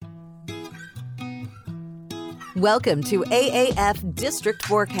Welcome to AAF District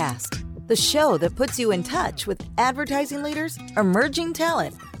Forecast, the show that puts you in touch with advertising leaders, emerging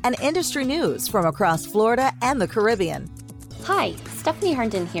talent, and industry news from across Florida and the Caribbean. Hi, Stephanie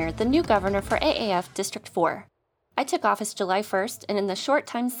Herndon here, the new governor for AAF District 4. I took office July 1st, and in the short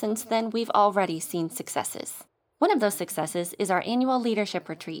time since then, we've already seen successes. One of those successes is our annual leadership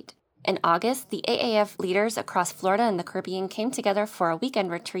retreat. In August, the AAF leaders across Florida and the Caribbean came together for a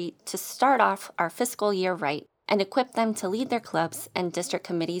weekend retreat to start off our fiscal year right and equip them to lead their clubs and district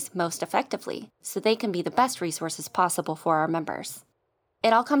committees most effectively so they can be the best resources possible for our members.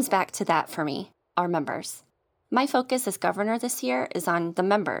 It all comes back to that for me, our members. My focus as governor this year is on the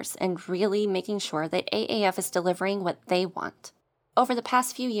members and really making sure that AAF is delivering what they want. Over the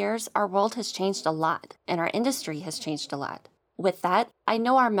past few years, our world has changed a lot and our industry has changed a lot. With that, I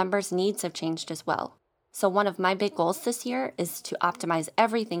know our members' needs have changed as well. So one of my big goals this year is to optimize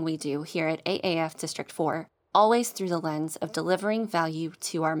everything we do here at AAF District 4, always through the lens of delivering value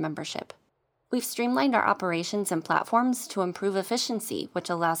to our membership. We've streamlined our operations and platforms to improve efficiency, which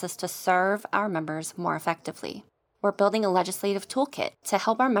allows us to serve our members more effectively. We're building a legislative toolkit to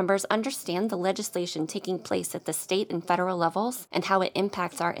help our members understand the legislation taking place at the state and federal levels and how it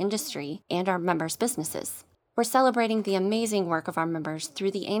impacts our industry and our members' businesses. We're celebrating the amazing work of our members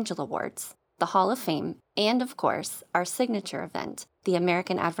through the Angel Awards, the Hall of Fame, and of course, our signature event, the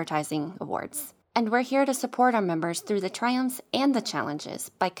American Advertising Awards. And we're here to support our members through the triumphs and the challenges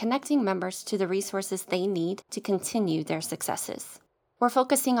by connecting members to the resources they need to continue their successes. We're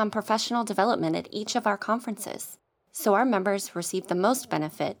focusing on professional development at each of our conferences, so our members receive the most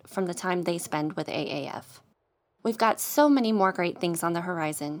benefit from the time they spend with AAF. We've got so many more great things on the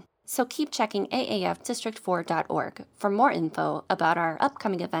horizon, so keep checking aafdistrict4.org for more info about our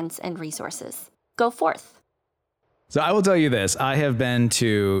upcoming events and resources. Go forth! So I will tell you this, I have been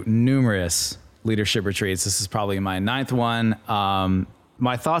to numerous leadership retreats. This is probably my 9th one.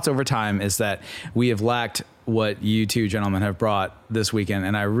 My thoughts over time is that we have lacked what you two gentlemen have brought this weekend,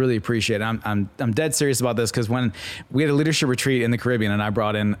 and I really appreciate it. I'm dead serious about this because when we had a leadership retreat in the Caribbean and I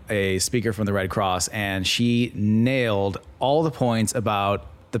brought in a speaker from the Red Cross and she nailed all the points about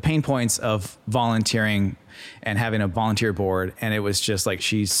the pain points of volunteering and having a volunteer board, and it was just like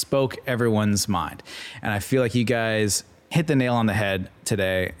she spoke everyone's mind. And I feel like you guys hit the nail on the head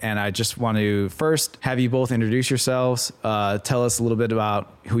today, and I just want to first have you both introduce yourselves, tell us a little bit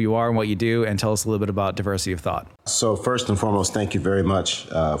about who you are and what you do, and tell us a little bit about diversity of thought. So first and foremost, thank you very much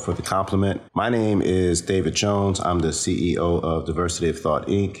for the compliment. My name is David Jones. I'm the CEO of Diversity of Thought,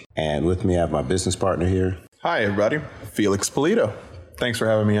 Inc., and with me I have my business partner here. Hi, everybody. Felix Pulido. Thanks for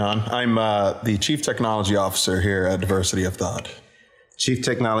having me on. I'm the Chief Technology Officer here at Diversity of Thought. Chief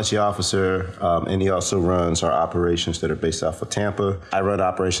Technology Officer, and he also runs our operations that are based off of Tampa. I run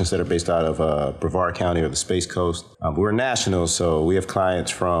operations that are based out of Brevard County or the Space Coast. We're national, so we have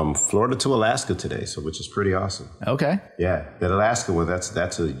clients from Florida to Alaska today, so which is pretty awesome. Okay. Yeah, that Alaska one,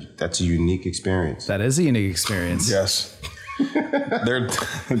 that's a unique experience. That is a unique experience. Yes.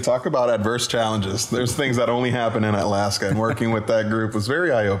 Talk about adverse challenges. There's things that only happen in Alaska, and working with that group was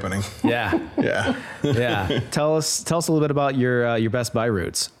very eye-opening. Yeah. Tell us a little bit about your Best Buy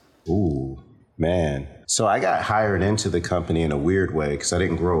roots. Ooh, man. So I got hired into the company in a weird way because I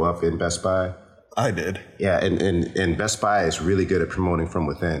didn't grow up in Best Buy. I did. Yeah, and Best Buy is really good at promoting from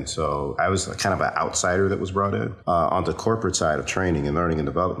within. So I was kind of an outsider that was brought in on the corporate side of training and learning and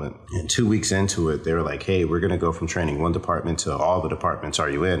development. And 2 weeks into it, they were like, hey, we're going to go from training one department to all the departments. Are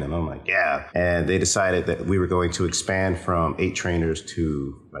you in? And I'm like, yeah. And they decided that we were going to expand from 8 trainers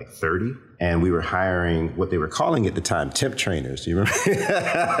to like 30. And we were hiring what they were calling at the time temp trainers. Do you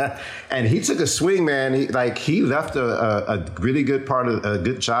remember? And he took a swing, man. He left a really good part of a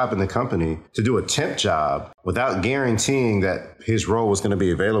good job in the company to do a temp job without guaranteeing that his role was going to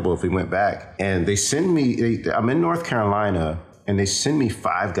be available if we went back. And they send me, I'm in North Carolina, and they send me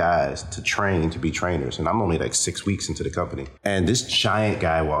 5 guys to train to be trainers. And I'm only like 6 weeks into the company. And this giant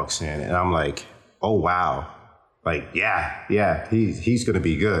guy walks in, and I'm like, oh, wow. Like, yeah, he's going to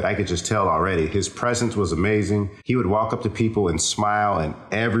be good. I could just tell already. His presence was amazing. He would walk up to people and smile, and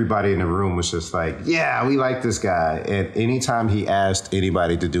everybody in the room was just like, yeah, we like this guy. And anytime he asked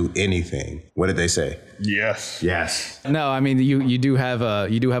anybody to do anything, what did they say? Yes. No, I mean, you do have a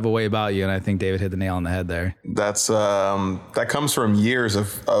way about you, and I think David hit the nail on the head there. That's that comes from years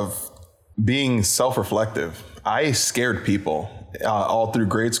of being self-reflective. I scared people all through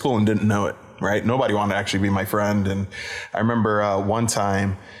grade school and didn't know it. Right? Nobody wanted to actually be my friend. And I remember one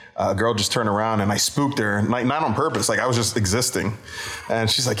time a girl just turned around and I spooked her, like not on purpose, like I was just existing. And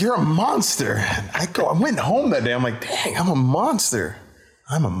she's like, you're a monster. And I went home that day. I'm like, dang, I'm a monster.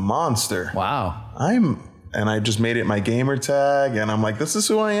 Wow. and I just made it my gamer tag, and I'm like, this is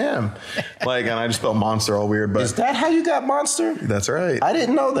who I am. Like, and I just spelled monster all weird. But is that how you got Monster? That's right. I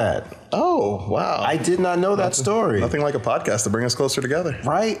didn't know that. Oh, wow. I did not know that story. Nothing like a podcast to bring us closer together.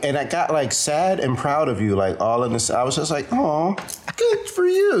 Right? And I got like sad and proud of you, like all in this. I was just like, oh, good for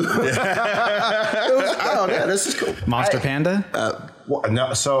you. This is cool. Monster Panda?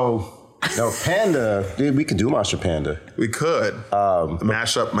 No, Panda, dude, we could do Monster Panda. We could.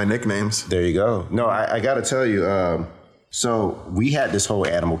 Mash up my nicknames. There you go. No, I got to tell you, so we had this whole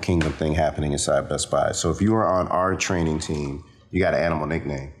Animal Kingdom thing happening inside Best Buy. So if you were on our training team, you got an animal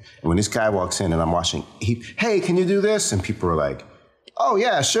nickname. And when this guy walks in and I'm watching, hey, can you do this? And people are like, oh,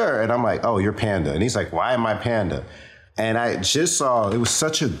 yeah, sure. And I'm like, oh, you're Panda. And he's like, why am I Panda? And I just saw, it was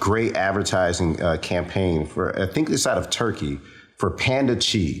such a great advertising campaign for, I think it's out of Turkey, for Panda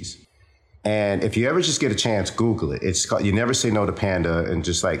cheese. And if you ever just get a chance, Google it. It's called, you never say no to Panda, and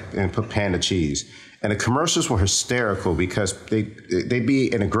just and put Panda cheese. And the commercials were hysterical because they'd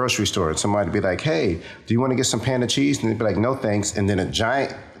be in a grocery store and somebody would be like, hey, do you want to get some Panda cheese? And they'd be like, no, thanks. And then a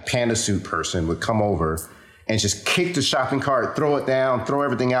giant panda suit person would come over and just kick the shopping cart, throw it down, throw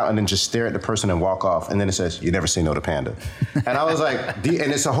everything out, and then just stare at the person and walk off. And then it says, you never say no to Panda. And I was like,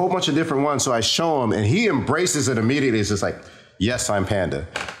 and it's a whole bunch of different ones. So I show him and he embraces it immediately. It's just like, yes, I'm Panda.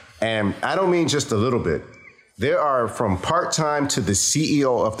 And I don't mean just a little bit. There are from part-time to the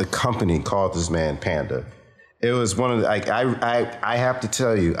CEO of the company called this man Panda. It was one of the, I have to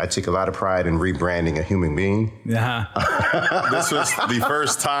tell you, I take a lot of pride in rebranding a human being. Yeah. This was the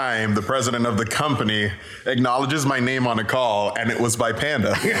first time the president of the company acknowledges my name on a call, and it was by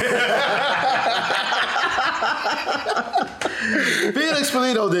Panda. Felix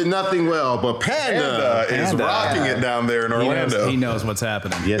Pulido did nothing well, but Panda is rocking it down there in Orlando. He knows what's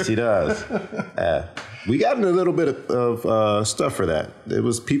happening. Yes, he does. We got in a little bit of stuff for that. It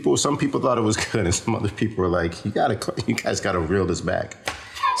was some people thought it was good, and some other people were like, you guys got to reel this back.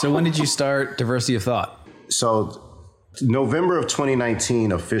 So when did you start Diversity of Thought? So November of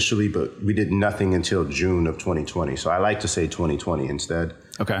 2019 officially, but we did nothing until June of 2020. So I like to say 2020 instead.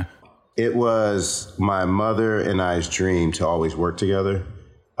 Okay. It was my mother and I's dream to always work together.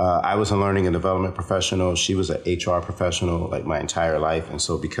 I was a learning and development professional. She was an HR professional like my entire life. And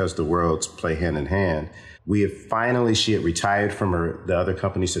so because the worlds play hand in hand, she had retired from the other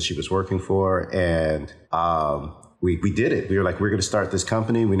companies that she was working for. And we did it. We were like, we're going to start this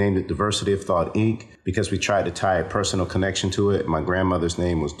company. We named it Diversity of Thought, Inc. because we tried to tie a personal connection to it. My grandmother's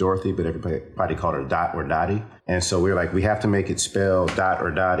name was Dorothy, but everybody called her Dot or Dottie. And so we were like, we have to make it spell Dot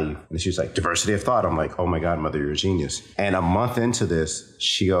or Dottie. And she was like, Diversity of Thought. I'm like, oh my God, Mother, you're a genius. And a month into this,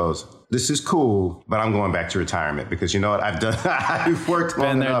 she goes, this is cool, but I'm going back to retirement because you know what? I've worked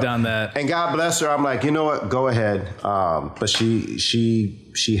long enough. Been there, done that. And God bless her. I'm like, you know what? Go ahead. But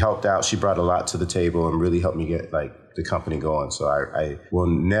she helped out. She brought a lot to the table and really helped me get like the company going. So I will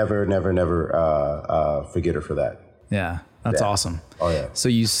never forget her for that. Yeah, that's awesome. Oh yeah. So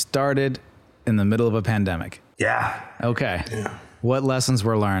you started in the middle of a pandemic. Yeah. Okay. Yeah. What lessons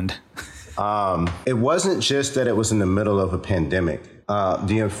were learned? It wasn't just that it was in the middle of a pandemic.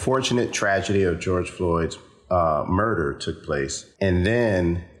 The unfortunate tragedy of George Floyd's murder took place. And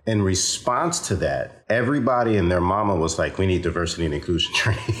then in response to that, everybody and their mama was like, we need diversity and inclusion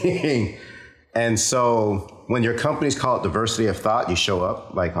training. And so when your company's called Diversity of Thought, you show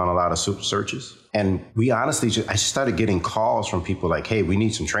up like on a lot of super searches. And we honestly I just started getting calls from people like, hey, we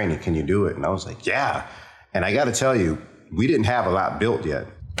need some training. Can you do it? And I was like, yeah. And I got to tell you, we didn't have a lot built yet.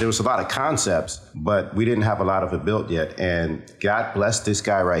 There was a lot of concepts, but we didn't have a lot of it built yet. And God bless this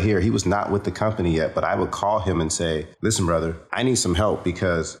guy right here. He was not with the company yet, but I would call him and say, listen, brother, I need some help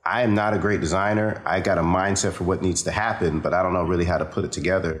because I am not a great designer. I got a mindset for what needs to happen, but I don't know really how to put it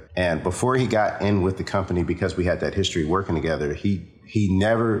together. And before he got in with the company, because we had that history working together, he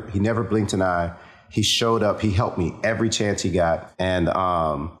never blinked an eye. He showed up. He helped me every chance he got. And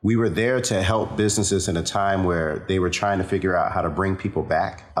we were there to help businesses in a time where they were trying to figure out how to bring people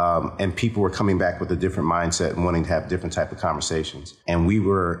back. And people were coming back with a different mindset and wanting to have different type of conversations. And we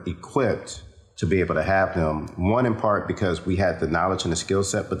were equipped to be able to have them, one in part because we had the knowledge and the skill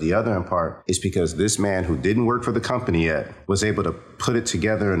set, but the other in part is because this man who didn't work for the company yet was able to put it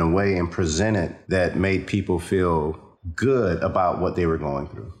together in a way and present it that made people feel good about what they were going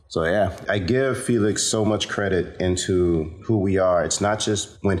through. So yeah, I give Felix so much credit into who we are. It's not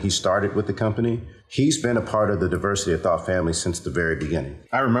just when he started with the company. He's been a part of the Diversity of Thought family since the very beginning.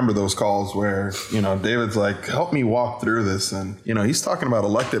 I remember those calls where, David's like, help me walk through this. And, he's talking about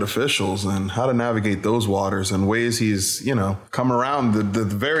elected officials and how to navigate those waters and ways he's, come around the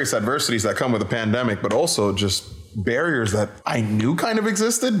various adversities that come with a pandemic, but also just barriers that I knew kind of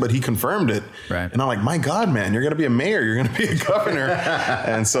existed, but he confirmed it. Right. And I'm like, my God, man, you're going to be a mayor. You're going to be a governor.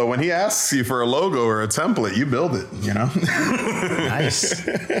 And so when he asks you for a logo or a template, you build it, you know? Nice.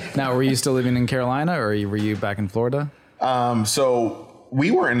 Now, were you still living in Carolina or were you back in Florida? So we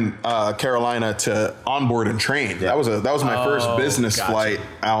were in Carolina to onboard and train. That was my first business flight.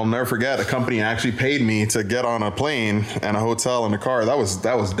 I'll never forget. A company actually paid me to get on a plane and a hotel and a car. That was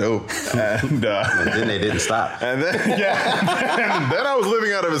dope. And then they didn't stop. And then and then I was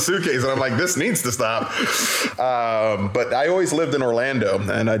living out of a suitcase, and I'm like, this needs to stop. But I always lived in Orlando,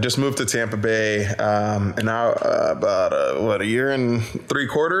 and I just moved to Tampa Bay, and now about a year and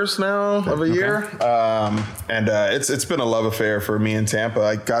 3/4 now of a year. And it's been a love affair for me in Tampa.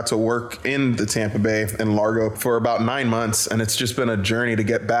 I got to work in the Tampa Bay in Largo for about 9 months, and it's just been a journey to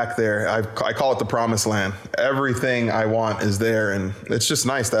get back there. I call it the promised land. Everything I want is there, and it's just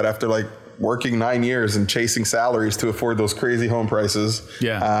nice that after like working 9 years and chasing salaries to afford those crazy home prices,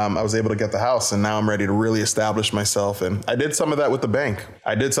 I was able to get the house, and now I'm ready to really establish myself. And I did some of that with the bank.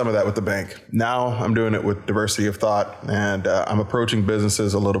 Now I'm doing it with diversity of thought, and I'm approaching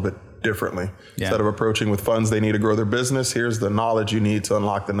businesses a little bit differently. Instead of approaching with funds they need to grow their business, here's the knowledge you need to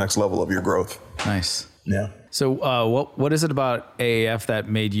unlock the next level of your growth. Nice. Yeah. So what is it about AAF that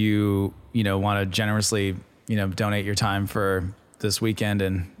made you, want to generously, donate your time for this weekend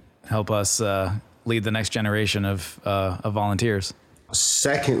and help us lead the next generation of volunteers?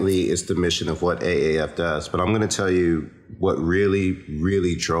 Secondly, it's the mission of what AAF does. But I'm going to tell you what really,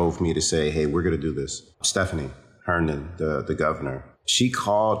 really drove me to say, hey, we're going to do this. Stephanie Herndon, the governor, she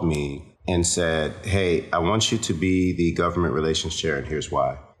called me and said, hey, I want you to be the government relations chair, and here's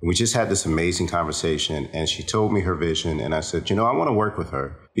why. And we just had this amazing conversation, and she told me her vision, and I said, I want to work with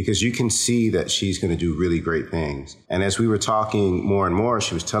her because you can see that she's going to do really great things. And as we were talking more and more,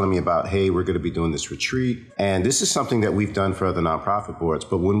 she was telling me about, hey, we're going to be doing this retreat. And this is something that we've done for other nonprofit boards.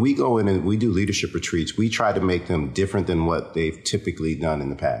 But when we go in and we do leadership retreats, we try to make them different than what they've typically done in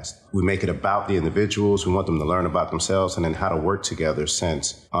the past. We make it about the individuals. We want them to learn about themselves and then how to work together,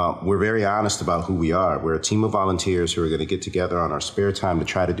 since we're very honest about who we are. We're a team of volunteers who are going to get together on our spare time to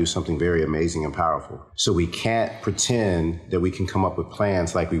try to do something very amazing and powerful. So we can't pretend that we can come up with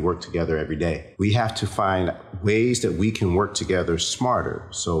plans like we work together every day. We have to find ways that we can work together smarter.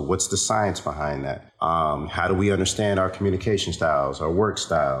 So what's the science behind that? How do we understand our communication styles, our work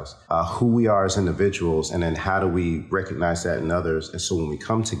styles, who we are as individuals, and then how do we recognize that in others? And so when we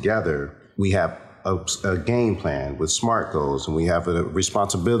come together, we have a game plan with SMART goals, and we have a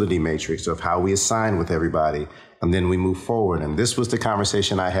responsibility matrix of how we assign with everybody, and then we move forward. And this was the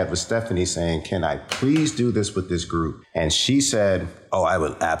conversation I had with Stephanie saying, can I please do this with this group? And she said, oh, I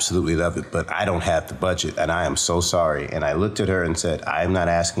would absolutely love it, but I don't have the budget, and I am so sorry. And I looked at her and said, I'm not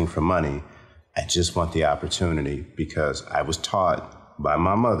asking for money. I just want the opportunity, because I was taught by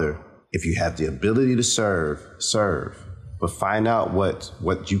my mother, if you have the ability to serve, serve. But find out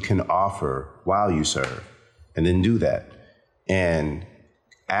what you can offer while you serve, and then do that. And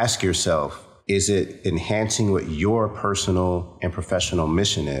ask yourself, is it enhancing what your personal and professional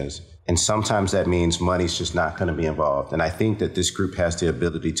mission is? And sometimes that means money's just not going to be involved. And I think that this group has the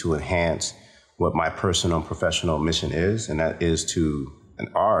ability to enhance what my personal and professional mission is, and that is and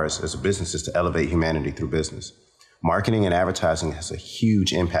ours as a business is to elevate humanity through business. Marketing and advertising has a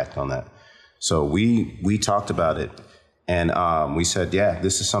huge impact on that. So we talked about it. And we said,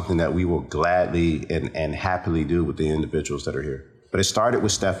 this is something that we will gladly and happily do with the individuals that are here. But it started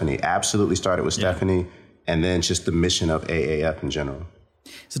with Stephanie, absolutely started with Stephanie, and then just the mission of AAF in general.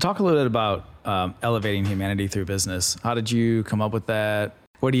 So talk a little bit about elevating humanity through business. How did you come up with that?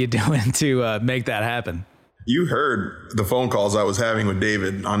 What are you doing to make that happen? You heard the phone calls I was having with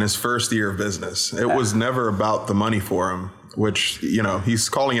David on his first year of business. It was never about the money for him, which, he's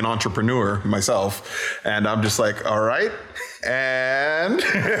calling an entrepreneur myself. And I'm just like, all right. And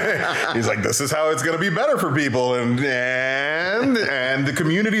he's like, this is how it's going to be better for people. And the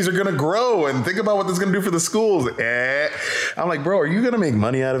communities are going to grow, and think about what this is going to do for the schools. I'm like, bro, are you going to make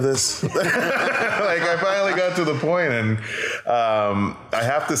money out of this? Like, I finally got to the point, and I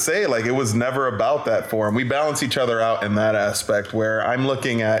have to say, like, it was never about that for him. We balance each other out in that aspect, where I'm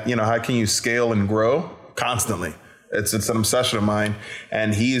looking at, how can you scale and grow constantly? It's an obsession of mine,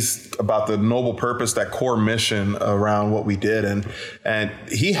 and he's about the noble purpose, that core mission around what we did. And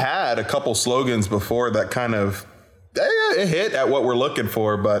he had a couple slogans before that kind of it hit at what we're looking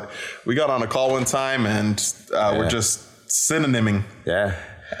for, but we got on a call one time, and we're just synonyming. Yeah.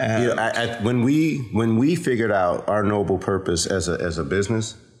 When we figured out our noble purpose as a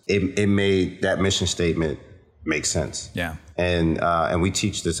business, it made that mission statement make sense. Yeah. And we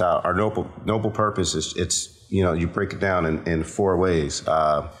teach this out. Our noble purpose is you break it down in 4 ways.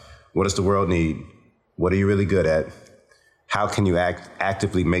 What does the world need? What are you really good at? How can you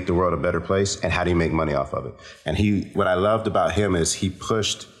actively make the world a better place? And how do you make money off of it? And what I loved about him is he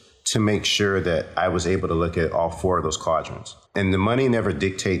pushed to make sure that I was able to look at all 4 of those quadrants. And the money never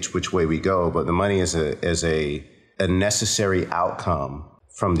dictates which way we go, but the money is a necessary outcome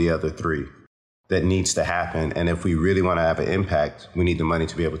from the other 3 that needs to happen. And if we really want to have an impact, we need the money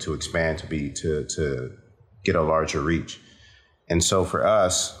to be able to expand, to get a larger reach. And so for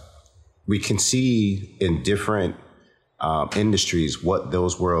us, we can see in different industries what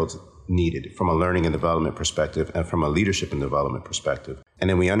those worlds needed from a learning and development perspective and from a leadership and development perspective. And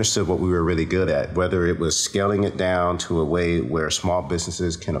then we understood what we were really good at, whether it was scaling it down to a way where small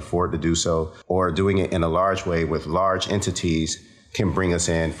businesses can afford to do so, or doing it in a large way with large entities can bring us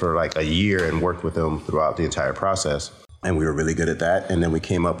in for like a year and work with them throughout the entire process. And we were really good at that. And then we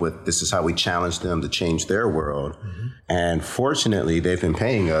came up with, this is how we challenged them to change their world. Mm-hmm. And fortunately, they've been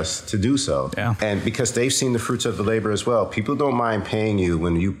paying us to do so. Yeah. And because they've seen the fruits of the labor as well. People don't mind paying you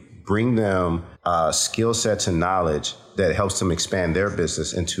when you bring them skill sets and knowledge that helps them expand their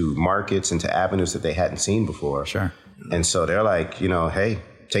business into markets, into avenues that they hadn't seen before. Sure. And so they're like, hey,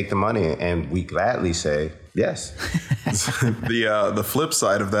 take the money. And we gladly say, yes. The flip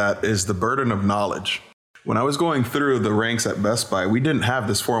side of that is the burden of knowledge. When I was going through the ranks at Best Buy, we didn't have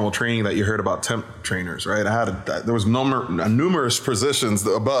this formal training that you heard about temp trainers, right? There was numerous positions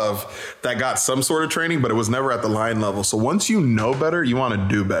above that got some sort of training, but it was never at the line level. So once you know better, you want to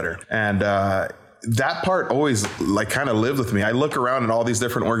do better. And that part always kind of lived with me. I look around at all these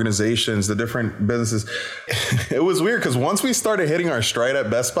different organizations, the different businesses. It was weird because once we started hitting our stride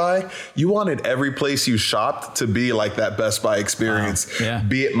at Best Buy, you wanted every place you shopped to be like that Best Buy experience. Wow. Yeah.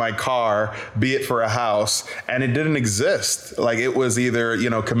 Be it my car, be it for a house. And it didn't exist. Like it was either,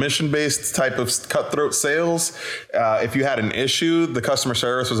 commission-based type of cutthroat sales. If you had an issue, the customer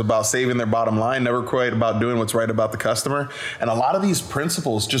service was about saving their bottom line, never quite about doing what's right about the customer. And a lot of these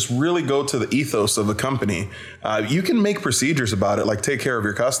principles just really go to the ethos of the company. You can make procedures about it, like take care of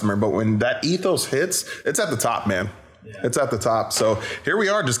your customer, but when that ethos hits, it's at the top, man. Yeah. It's at the top. So here we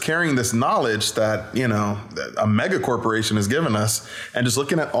are just carrying this knowledge that, a mega corporation has given us, and just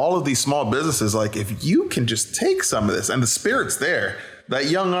looking at all of these small businesses, like if you can just take some of this, and the spirit's there, that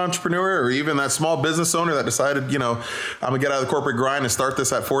young entrepreneur or even that small business owner that decided, I'm gonna get out of the corporate grind and start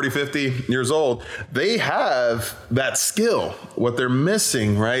this at 40, 50 years old, they have that skill. What they're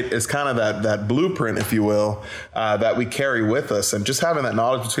missing, right, is kind of that blueprint, if you will, that we carry with us. And just having that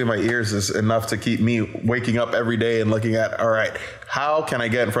knowledge between my ears is enough to keep me waking up every day and looking at, all right, how can I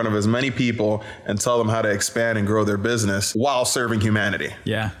get in front of as many people and tell them how to expand and grow their business while serving humanity?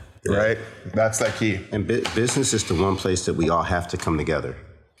 Yeah. Right? That's that key. And business is the one place that we all have to come together.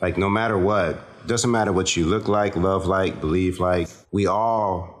 Like no matter what, doesn't matter what you look like, love like, believe like, we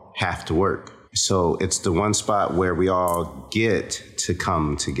all have to work. So it's the one spot where we all get to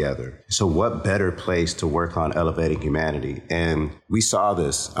come together. So what better place to work on elevating humanity? And we saw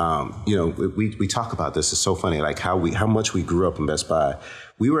this, we talk about this. It's so funny, like how much we grew up in Best Buy.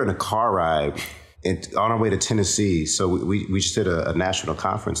 We were in a car ride on our way to Tennessee. So we just did a national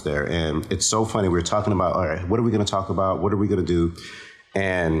conference there. And it's so funny. We were talking about, all right, what are we going to talk about? What are we going to do?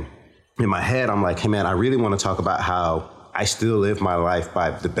 And in my head, I'm like, hey, man, I really want to talk about how I still live my life by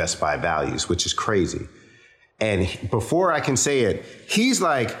the Best Buy values, which is crazy. And before I can say it, he's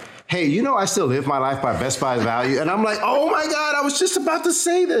like, hey, I still live my life by Best Buy value. And I'm like, oh my God, I was just about to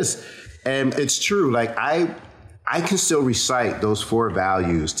say this. And it's true. Like I can still recite those 4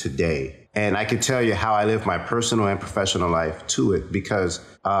 values today. And I can tell you how I live my personal and professional life to it, because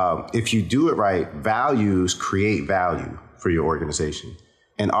if you do it right, values create value for your organization.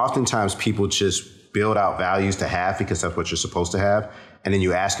 And oftentimes people just build out values to have because that's what you're supposed to have. And then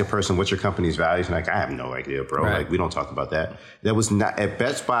you ask a person, what's your company's values? And like, I have no idea, bro. Right. Like, we don't talk about that. That was not at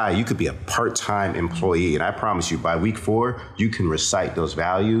Best Buy. You could be a part-time employee. And I promise you, by week 4, you can recite those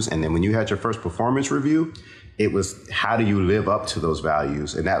values. And then when you had your first performance review, it was, how do you live up to those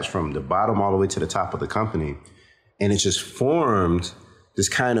values? And that was from the bottom all the way to the top of the company. And it just formed this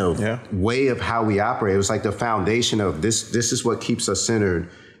kind of way of how we operate. It was like the foundation of this is what keeps us centered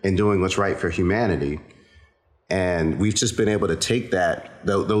in doing what's right for humanity. And we've just been able to take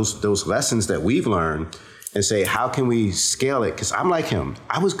those lessons that we've learned and say, how can we scale it? Because I'm like him.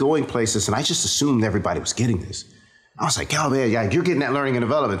 I was going places and I just assumed everybody was getting this. I was like, yo, man, yeah, you're getting that learning and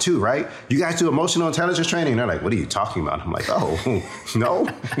development too, right? You guys do emotional intelligence training? And they're like, what are you talking about? I'm like, oh, no.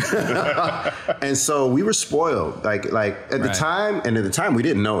 And so we were spoiled. Like at the time, we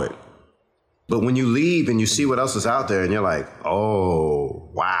didn't know it. But when you leave and you see what else is out there and you're like,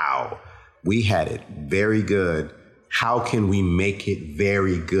 oh, wow, We had it very good. How can we make it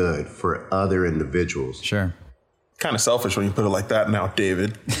very good for other individuals? Sure. Kind of selfish when you put it like that now,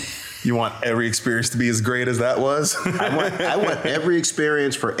 David. You want every experience to be as great as that was? I want every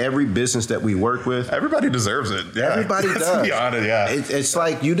experience for every business that we work with. Everybody deserves it. Yeah. Everybody does. Let's be honest, yeah. It's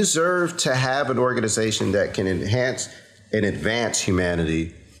like you deserve to have an organization that can enhance and advance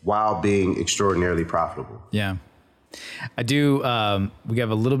humanity while being extraordinarily profitable. Yeah. I do. We have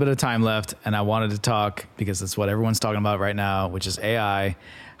a little bit of time left, and I wanted to talk, because that's what everyone's talking about right now, which is AI.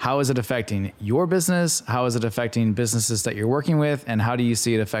 How is it affecting your business? How is it affecting businesses that you're working with? And how do you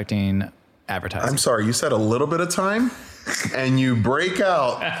see it affecting advertising? I'm sorry, you said a little bit of time and you break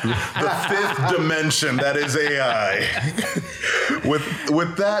out the fifth dimension that is AI.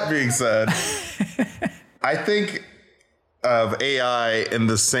 With that being said, I think of AI in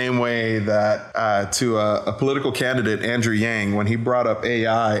the same way that to a political candidate, Andrew Yang, when he brought up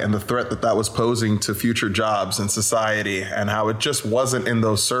AI and the threat that was posing to future jobs and society, and how it just wasn't in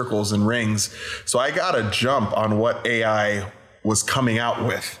those circles and rings. So I got a jump on what AI was coming out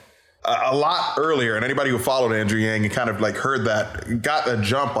with a lot earlier. And anybody who followed Andrew Yang and kind of like heard that got a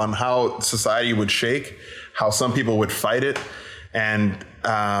jump on how society would shake, how some people would fight it, and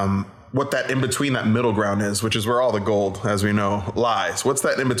what that in between, that middle ground is, which is where all the gold, as we know, lies. What's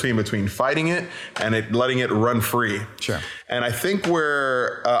that in between fighting it and letting it run free? Sure. And I think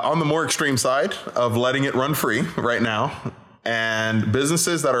we're on the more extreme side of letting it run free right now. And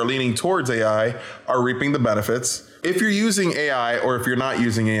businesses that are leaning towards AI are reaping the benefits. If you're using AI or if you're not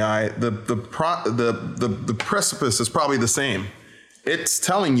using AI, the precipice is probably the same. It's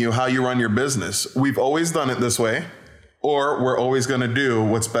telling you how you run your business. We've always done it this way. Or we're always going to do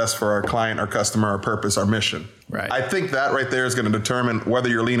what's best for our client, our customer, our purpose, our mission. Right. I think that right there is going to determine whether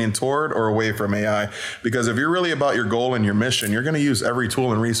you're leaning toward or away from AI. Because if you're really about your goal and your mission, you're going to use every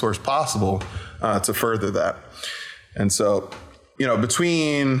tool and resource possible to further that. And so,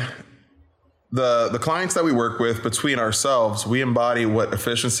 between the clients that we work with, between ourselves, we embody what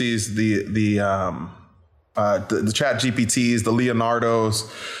efficiencies the Chat GPTs, the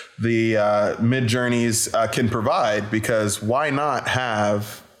Leonardos, the Midjourneys can provide, because why not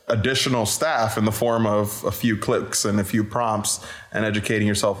have additional staff in the form of a few clicks and a few prompts and educating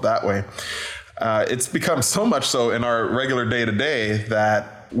yourself that way? It's become so much so in our regular day-to-day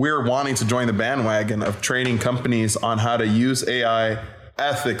that we're wanting to join the bandwagon of training companies on how to use AI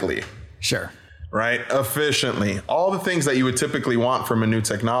ethically. Sure. Right? Efficiently. All the things that you would typically want from a new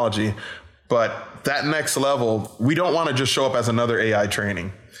technology. But that next level, we don't want to just show up as another AI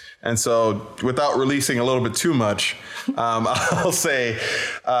training. And so without releasing a little bit too much, I'll say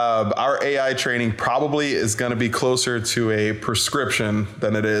our AI training probably is going to be closer to a prescription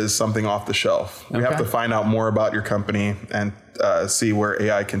than it is something off the shelf. We have to find out more about your company and see where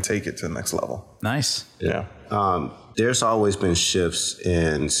AI can take it to the next level. Nice. Yeah. There's always been shifts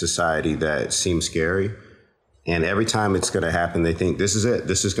in society that seem scary. And every time it's going to happen, they think this is it.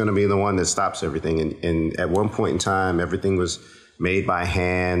 This is going to be the one that stops everything. And at one point in time, everything was made by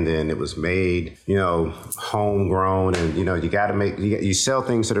hand, and it was made, homegrown. And, you sell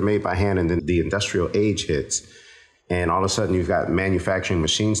things that are made by hand, and then the industrial age hits. And all of a sudden you've got manufacturing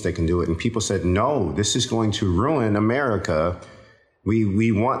machines that can do it. And people said, no, this is going to ruin America.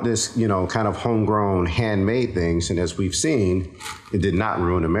 We want this, kind of homegrown handmade things. And as we've seen, it did not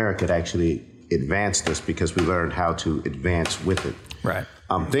ruin America. It actually advanced us, because we learned how to advance with it. Right.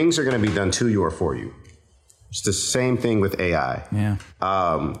 Things are going to be done to you or for you. It's the same thing with AI. Yeah.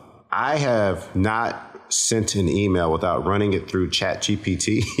 I have not sent an email without running it through Chat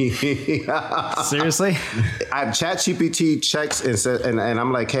GPT. Seriously? Chat GPT checks and says, and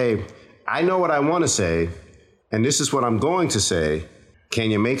I'm like, hey, I know what I want to say, and this is what I'm going to say.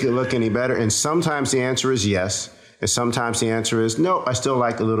 Can you make it look any better? And sometimes the answer is yes. And sometimes the answer is, no, I still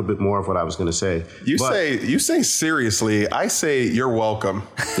like a little bit more of what I was going to say. You say seriously, I say you're welcome.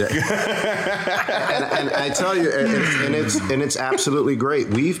 Yeah. and I tell you, and it's absolutely great.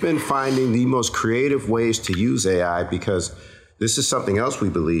 We've been finding the most creative ways to use AI, because this is something else we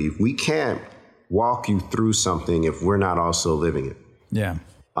believe. We can't walk you through something if we're not also living it. Yeah.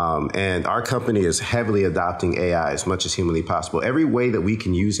 And our company is heavily adopting AI as much as humanly possible. Every way that we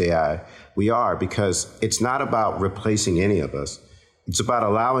can use AI, we are, because it's not about replacing any of us. It's about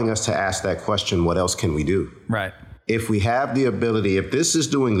allowing us to ask that question, what else can we do? Right. If we have the ability, if this is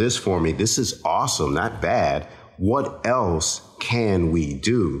doing this for me, this is awesome, not bad. What else can we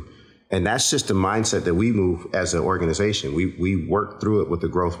do? And that's just the mindset that we move as an organization. We work through it with the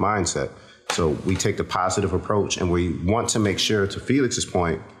growth mindset. So we take the positive approach, and we want to make sure, to Felix's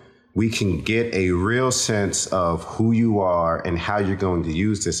point, we can get a real sense of who you are and how you're going to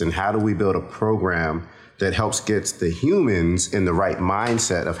use this, and how do we build a program that helps get the humans in the right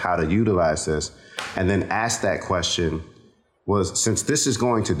mindset of how to utilize this, and then ask that question, since this is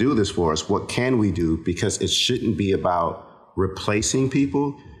going to do this for us, what can we do? Because it shouldn't be about replacing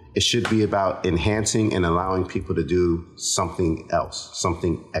people. It should be about enhancing and allowing people to do something else,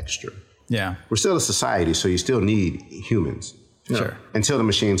 something extra. Yeah. We're still a society, so you still need humans. Sure. Until the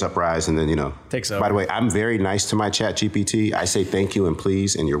machines uprise, and then, takes over. By the way, I'm very nice to my chat GPT. I say thank you and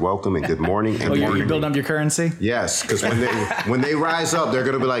please and you're welcome and good morning. And you build up your currency? Yes, because when they rise up, they're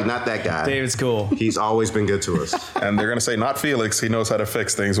going to be like, not that guy. David's cool. He's always been good to us. And they're going to say, not Felix. He knows how to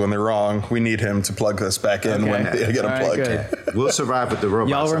fix things when they're wrong. We need him to plug this back in when they get unplugged. Good. We'll survive with the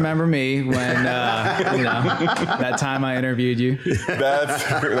robots. Y'all remember me when, that time I interviewed you? That's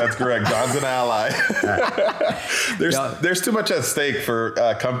correct. Jon's an ally. There's too much at stake for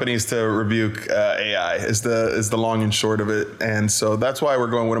companies to rebuke AI is the long and short of it. And so that's why we're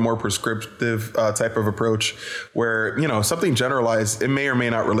going with a more prescriptive type of approach where, something generalized, it may or may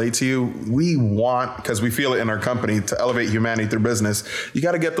not relate to you. We want, because we feel it in our company, to elevate humanity through business. You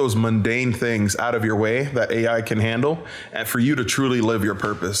got to get those mundane things out of your way that AI can handle, and for you to truly live your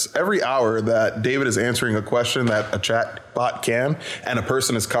purpose. Every hour that David is answering a question that a chat bot can, and a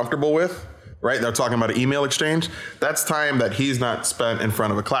person is comfortable with, right? They're talking about an email exchange. That's time that he's not spent in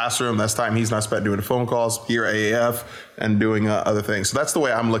front of a classroom. That's time he's not spent doing phone calls here at AAF and doing other things. So that's the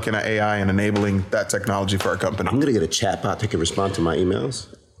way I'm looking at AI and enabling that technology for our company. I'm going to get a chatbot that can respond to my emails.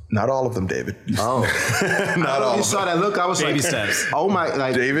 Not all of them, David. Oh. Not all. You saw that look? I was Baby like, steps. Oh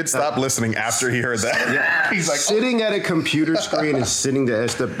my. David stopped listening after he heard that. Yeah. He's like, sitting at a computer screen and sitting there,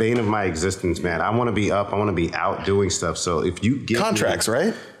 it's the bane of my existence, man. I want to be up. I want to be out doing stuff. So if you get contracts,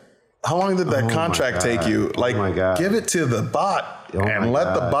 right? How long did that contract take you? Like, give it to the bot and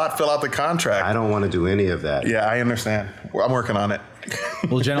let the bot fill out the contract. I don't want to do any of that. Yeah, I understand. I'm working on it.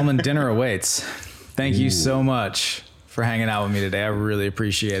 Well, gentlemen, dinner awaits. Thank you so much for hanging out with me today. I really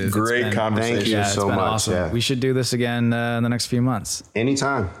appreciate it. Great conversation. Thank you so much. Awesome. Yeah. We should do this again in the next few months.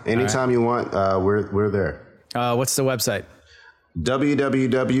 Anytime you want, we're there. What's the website?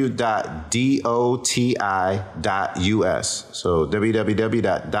 www.doti.us. So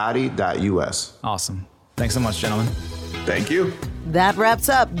www.doti.us. Awesome. Thanks so much, gentlemen. Thank you. That wraps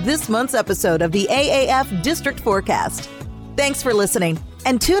up this month's episode of the AAF District Forecast. Thanks for listening,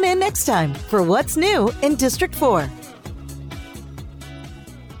 and tune in next time for what's new in District 4.